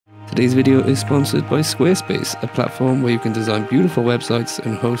Today's video is sponsored by Squarespace, a platform where you can design beautiful websites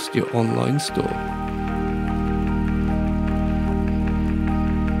and host your online store.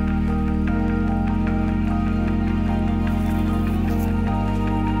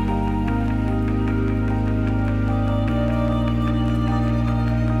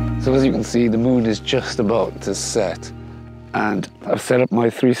 So as you can see, the moon is just about to set, and I've set up my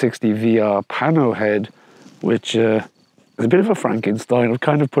 360 VR pano head, which is a bit of a Frankenstein. I've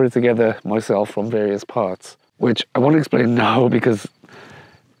kind of put it together myself from various parts, which I want to explain now because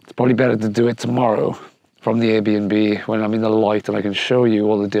it's probably better to do it tomorrow from the Airbnb when I'm in the light and I can show you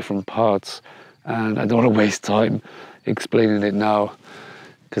all the different parts, and I don't want to waste time explaining it now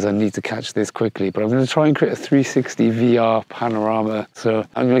because I need to catch this quickly. But I'm going to try and create a 360 VR panorama. So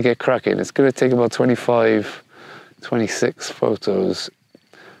I'm going to get cracking. It's going to take about 25, 26 photos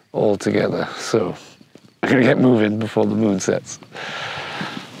all together. So I'm going to get moving before the moon sets.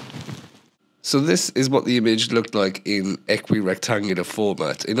 So this is what the image looked like in equirectangular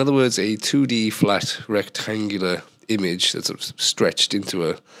format. In other words, a 2D flat rectangular image that's sort of stretched into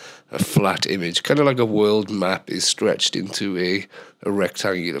a flat image, kind of like a world map is stretched into a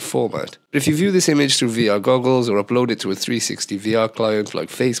rectangular format. But if you view this image through VR goggles or upload it to a 360 VR client like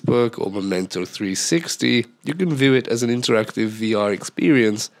Facebook or Memento 360, you can view it as an interactive VR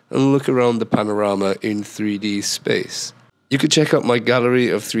experience and look around the panorama in 3D space. You can check out my gallery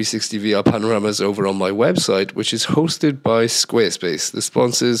of 360 VR panoramas over on my website, which is hosted by Squarespace, the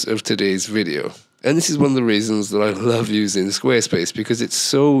sponsors of today's video. And this is one of the reasons that I love using Squarespace, because it's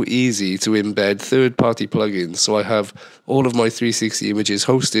so easy to embed third-party plugins. So I have all of my 360 images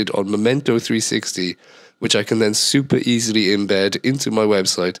hosted on Memento 360, which I can then super easily embed into my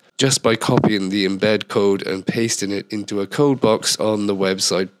website just by copying the embed code and pasting it into a code box on the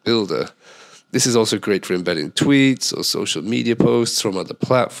website builder. This is also great for embedding tweets or social media posts from other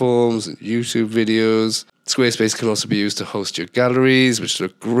platforms and YouTube videos. Squarespace can also be used to host your galleries, which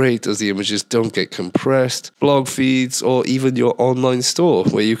look great as the images don't get compressed, blog feeds, or even your online store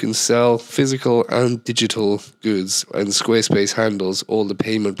where you can sell physical and digital goods, and Squarespace handles all the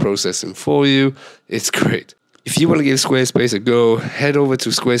payment processing for you. It's great. If you want to give Squarespace a go, head over to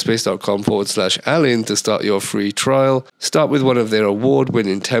squarespace.com/Alan to start your free trial. Start with one of their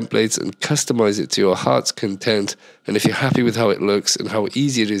award-winning templates and customize it to your heart's content. And if you're happy with how it looks and how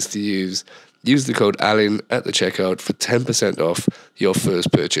easy it is to use the code Alan at the checkout for 10% off your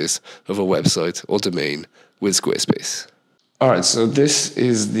first purchase of a website or domain with Squarespace. All right, so this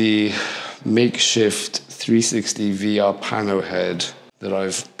is the makeshift 360 VR pano head that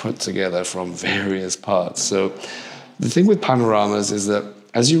I've put together from various parts. So the thing with panoramas is that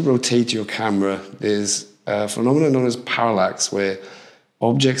as you rotate your camera, there's a phenomenon known as parallax, where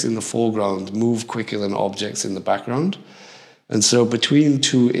objects in the foreground move quicker than objects in the background. And so between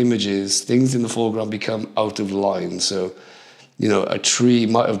two images, things in the foreground become out of line. So, you know, a tree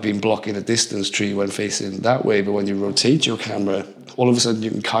might have been blocking a distance tree when facing that way, but when you rotate your camera, all of a sudden you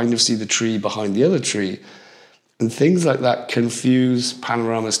can kind of see the tree behind the other tree. And things like that confuse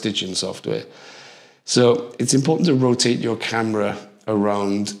panorama stitching software. So it's important to rotate your camera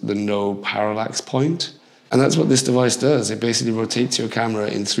around the no parallax point. And that's what this device does. It basically rotates your camera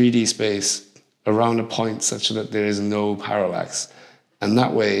in 3D space around a point such that there is no parallax. And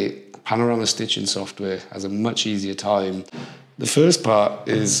that way, panorama stitching software has a much easier time. The first part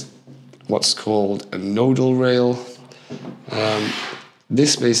is what's called a Nodal Rail.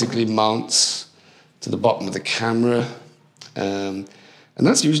 This basically mounts to the bottom of the camera. And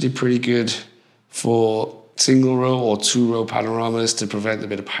that's usually pretty good for single row or 2-row panoramas to prevent a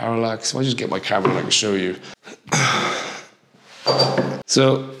bit of parallax. If I just get my camera and I can show you.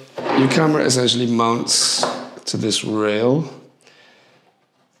 So your camera essentially mounts to this rail.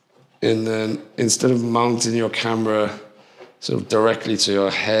 And then instead of mounting your camera sort of directly to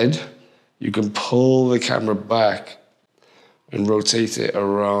your head, you can pull the camera back and rotate it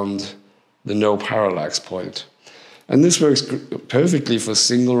around the no parallax point. And this works perfectly for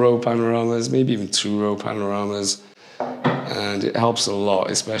single row panoramas, maybe even 2-row panoramas. And it helps a lot,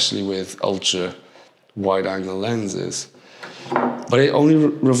 especially with ultra wide angle lenses. But it only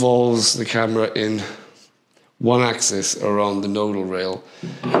revolves the camera in one axis around the nodal rail.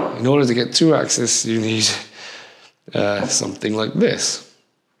 In order to get 2 axes, you need something like this.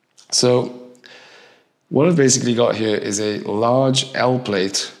 So what I've basically got here is a large L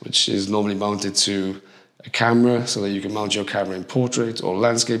plate, which is normally mounted to a camera so that you can mount your camera in portrait or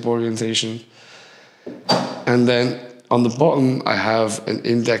landscape orientation. And then on the bottom, I have an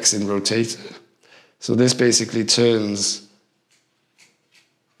indexing rotator. So this basically turns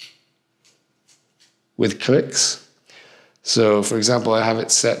with clicks. So for example, I have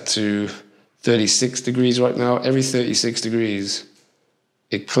it set to 36 degrees right now. Every 36 degrees,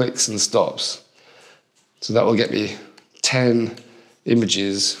 it clicks and stops. So that will get me 10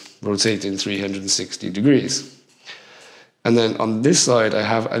 images rotating 360 degrees. And then on this side, I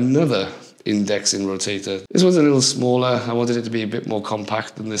have another indexing rotator. This one's a little smaller. I wanted it to be a bit more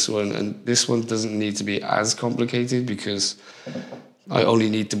compact than this one, and this one doesn't need to be as complicated because I only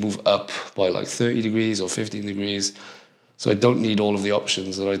need to move up by like 30 degrees or 15 degrees. So I don't need all of the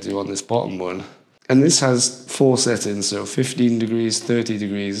options that I do on this bottom one. And this has 4 settings, so 15 degrees, 30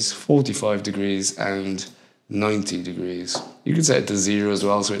 degrees, 45 degrees, and 90 degrees. You can set it to 0 as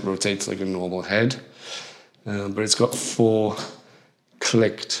well, so it rotates like a normal head. But it's got 4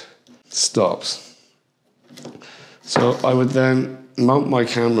 clicked stops. So I would then mount my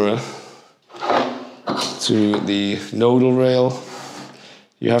camera to the nodal rail.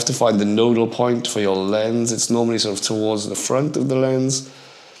 You have to find the nodal point for your lens. It's normally sort of towards the front of the lens.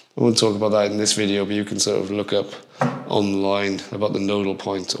 I won't talk about that in this video, but you can sort of look up online about the nodal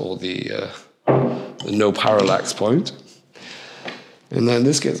point or the no parallax point. And then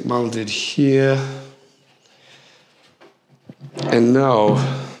this gets mounted here. And now,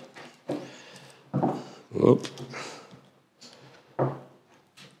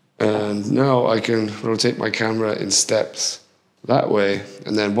 I can rotate my camera in steps that way.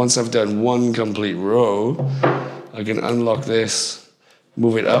 And then once I've done one complete row, I can unlock this,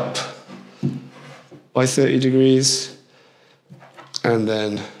 move it up by 30 degrees, and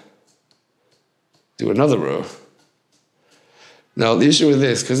then do another row. Now, the issue with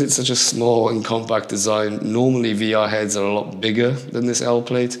this, because it's such a small and compact design, normally VR heads are a lot bigger than this L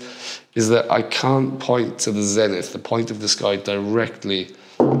plate, is that I can't point to the zenith, the point of the sky, directly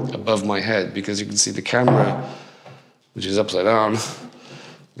above my head, because you can see the camera, which is upside down,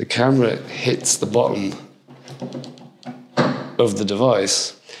 the camera hits the bottom of the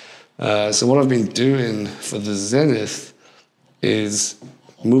device. So what I've been doing for the zenith is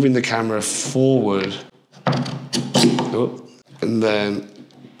moving the camera forward, and then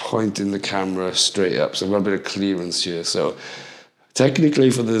pointing the camera straight up. So I've got a bit of clearance here. So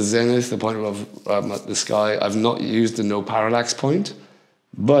technically for the zenith, the point of the sky, I've not used the no parallax point.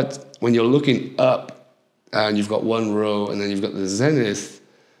 But when you're looking up and you've got one row and then you've got the zenith,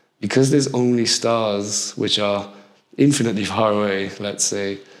 because there's only stars which are infinitely far away, let's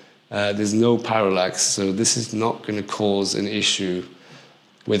say, there's no parallax. So this is not going to cause an issue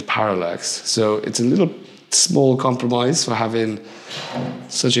with parallax. So it's a little small compromise for having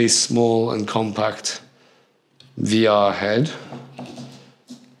such a small and compact VR head.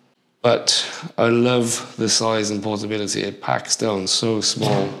 But I love the size and portability. It packs down so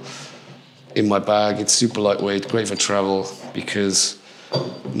small in my bag. It's super lightweight, great for travel, because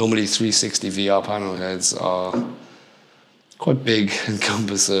normally 360 VR panel heads are quite big and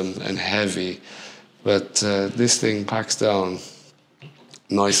cumbersome and heavy. But this thing packs down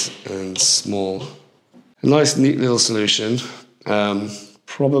nice and small. A nice, neat little solution.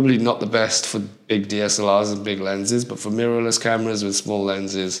 Probably not the best for big DSLRs and big lenses, but for mirrorless cameras with small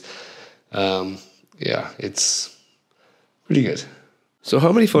lenses, yeah, it's pretty good. So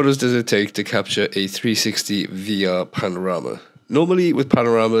how many photos does it take to capture a 360 VR panorama? Normally with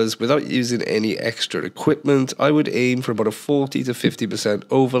panoramas, without using any extra equipment, I would aim for about a 40 to 50%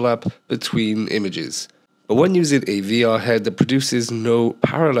 overlap between images. But when using a VR head that produces no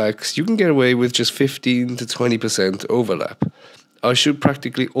parallax, you can get away with just 15 to 20% overlap. I shoot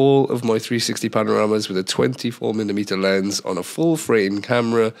practically all of my 360 panoramas with a 24mm lens on a full frame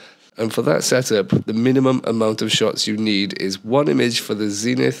camera, and for that setup, the minimum amount of shots you need is one image for the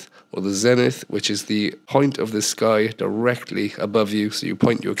zenith or the zenith, which is the point of the sky directly above you, so you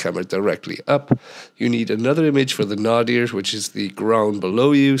point your camera directly up. You need another image for the nadir, which is the ground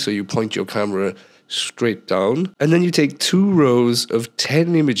below you, so you point your camera straight down. And then you take 2 rows of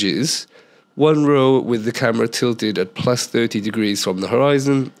 10 images, one row with the camera tilted at plus 30 degrees from the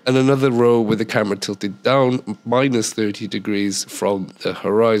horizon, and another row with the camera tilted down minus 30 degrees from the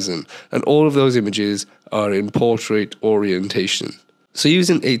horizon. And all of those images are in portrait orientation. So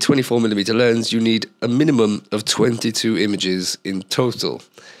using a 24mm lens, you need a minimum of 22 images in total.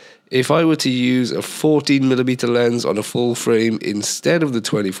 If I were to use a 14mm lens on a full frame instead of the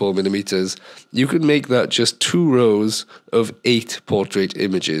 24mm, you could make that just 2 rows of 8 portrait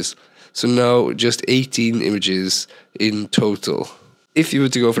images. So now just 18 images in total. If you were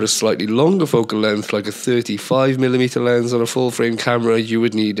to go for a slightly longer focal length, like a 35mm lens on a full frame camera, you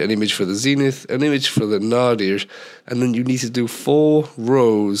would need an image for the zenith, an image for the nadir, and then you need to do 4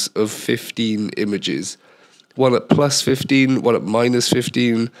 rows of 15 images. One at plus 15, one at minus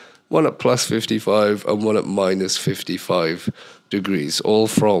 15, one at plus 55 and one at minus 55 degrees, all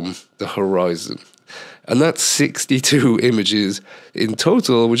from the horizon. And that's 62 images in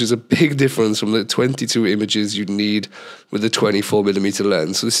total, which is a big difference from the 22 images you'd need with the 24mm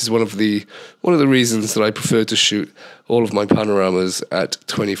lens. So this is one of the reasons that I prefer to shoot all of my panoramas at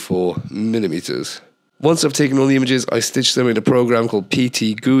 24mm. Once I've taken all the images, I stitch them in a program called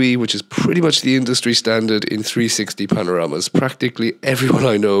PT GUI, which is pretty much the industry standard in 360 panoramas. Practically everyone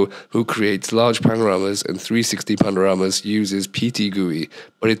I know who creates large panoramas and 360 panoramas uses PT GUI,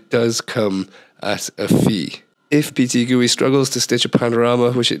 but it does come at a fee. If PT GUI struggles to stitch a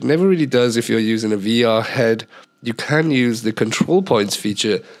panorama, which it never really does if you're using a VR head, you can use the control points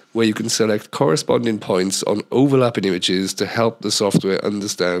feature where you can select corresponding points on overlapping images to help the software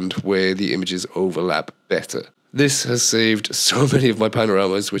understand where the images overlap better. This has saved so many of my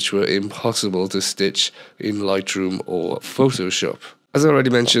panoramas which were impossible to stitch in Lightroom or Photoshop. As I already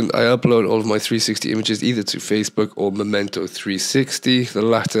mentioned, I upload all of my 360 images either to Facebook or Memento 360. The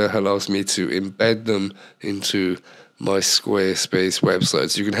latter allows me to embed them into my Squarespace website.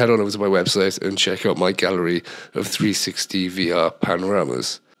 So you can head on over to my website and check out my gallery of 360 VR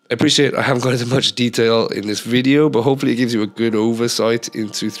panoramas. I appreciate I haven't gone into much detail in this video, but hopefully it gives you a good oversight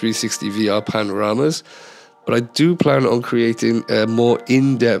into 360 VR panoramas. But I do plan on creating a more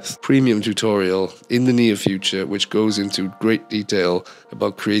in-depth premium tutorial in the near future, which goes into great detail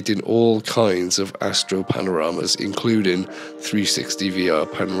about creating all kinds of Astro panoramas, including 360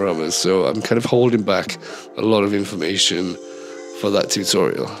 VR panoramas. So I'm kind of holding back a lot of information for that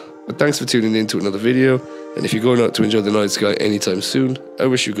tutorial. But thanks for tuning in to another video. And if you're going out to enjoy the night sky anytime soon, I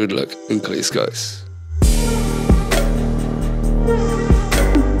wish you good luck and clear skies.